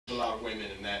lot of women,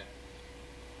 and that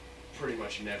pretty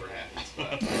much never happens.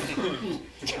 But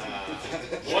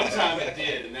one time it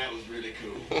did, and that was really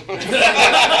cool.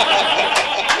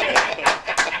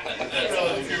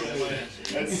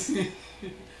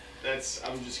 That's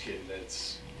I'm just kidding.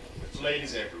 That's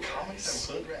ladies everywhere. Comics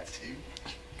have hood rats too.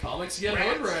 Comics get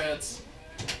hood rats.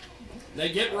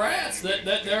 They get rats. That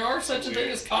there are such a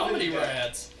thing as comedy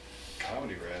rats.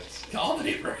 Comedy rats.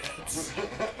 Comedy rats. We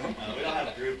don't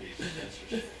have groupies. That's for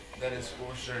sure. That is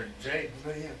for sure. Jay,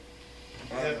 what about you?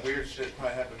 That weird shit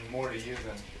probably happened more to you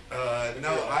than.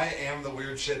 No, I am the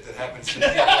weird shit that happens to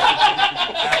people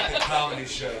at the comedy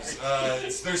shows.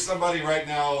 There's somebody right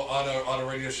now on a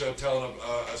radio show telling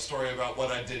a story about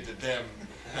what I did to them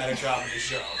at a comedy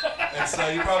show, and so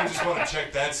you probably just want to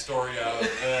check that story out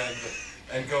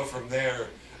and go from there.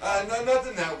 No,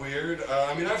 nothing that weird.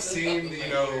 I mean, I've seen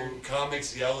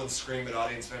comics yell and scream at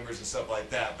audience members and stuff like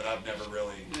that, but I've never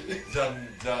really done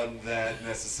that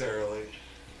necessarily.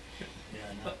 Yeah,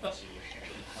 no.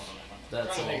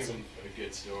 That's awesome. awesome. A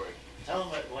good story. Tell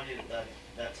them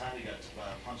that time you got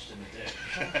punched in the dick.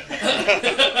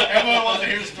 Everyone wants to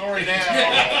hear the story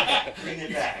now. Bring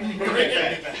it back.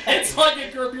 It's like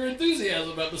a Curb Your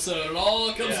Enthusiasm episode. It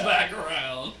all comes back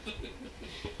around.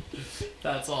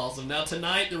 That's awesome. Now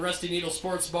tonight, the Rusty Needle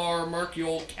Sports Bar, mark your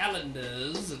old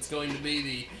calendars. It's going to be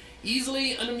the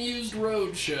Easily Unamused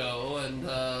Road Show, and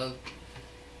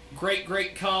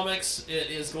great comics.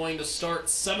 It is going to start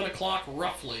 7 o'clock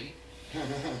roughly,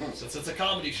 since it's a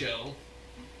comedy show.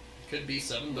 Could be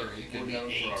 7:30. Could be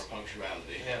 8. For our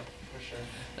punctuality. Yeah, for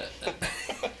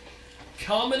sure.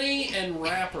 Comedy and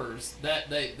rappers. That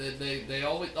they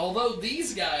always. Although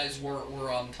these guys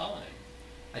were on time,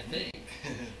 I think,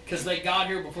 because they got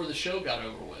here before the show got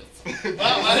over with.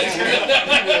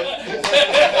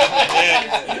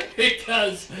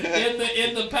 Because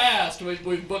in the past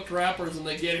we've booked rappers and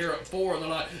they get here at 4 and they're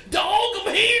like, "Dog,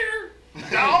 I'm here,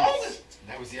 dog."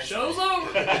 That was yesterday. Show's over.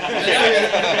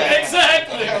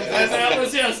 Exactly. And that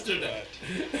was yesterday.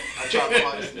 I tried to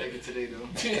find this nigga today though.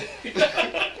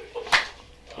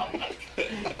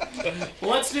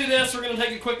 Well, let's do this. We're going to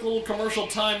take a quick little commercial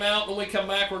timeout. When we come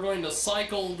back, we're going to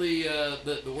cycle we're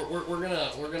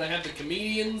gonna have the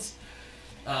comedians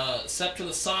set to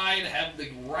the side, have the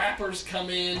rappers come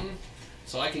in,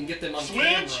 so I can get them on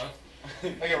camera.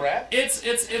 Like a rap? It's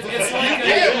like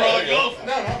Yeah, bro.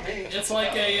 No, not me. it's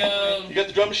like a You got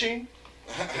the drum machine?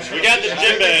 We got the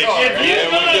djembe.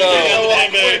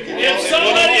 if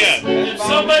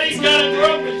somebody's got a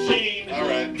drum machine, All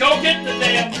right. go get the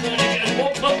damn thing and we'll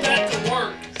put that to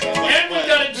work. And we've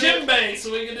got a djembe,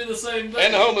 so we can do the same thing.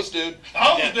 And the homeless dude.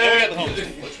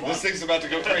 This thing's about to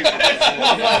go crazy.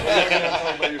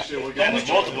 We'll get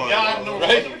multiply.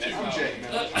 Right? I'm Jay.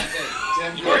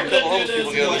 We're gonna do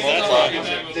this.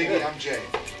 Diggy, I'm Jay.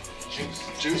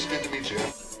 Juice, good to meet you.